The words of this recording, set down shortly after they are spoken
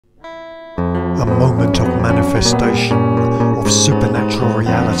A moment of manifestation, of supernatural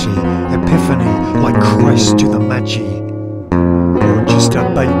reality, epiphany like Christ to the Magi. You're just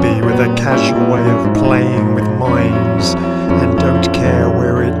a baby with a casual way of playing with minds and don't care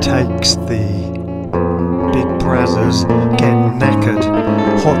where it takes thee. Big Brazzers get knackered,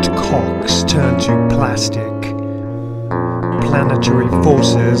 hot cocks turn to plastic. Planetary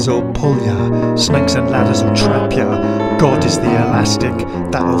forces will pull ya, snakes and ladders will trap ya. God is the elastic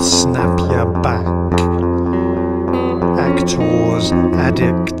that'll snap ya back. Actors,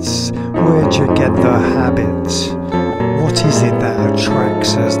 addicts, where'd you get the habit? What is it that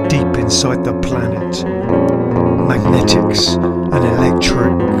attracts us deep inside the planet? Magnetics and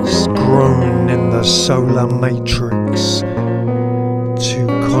electrics grown in the solar matrix to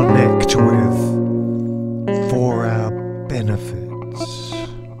connect with.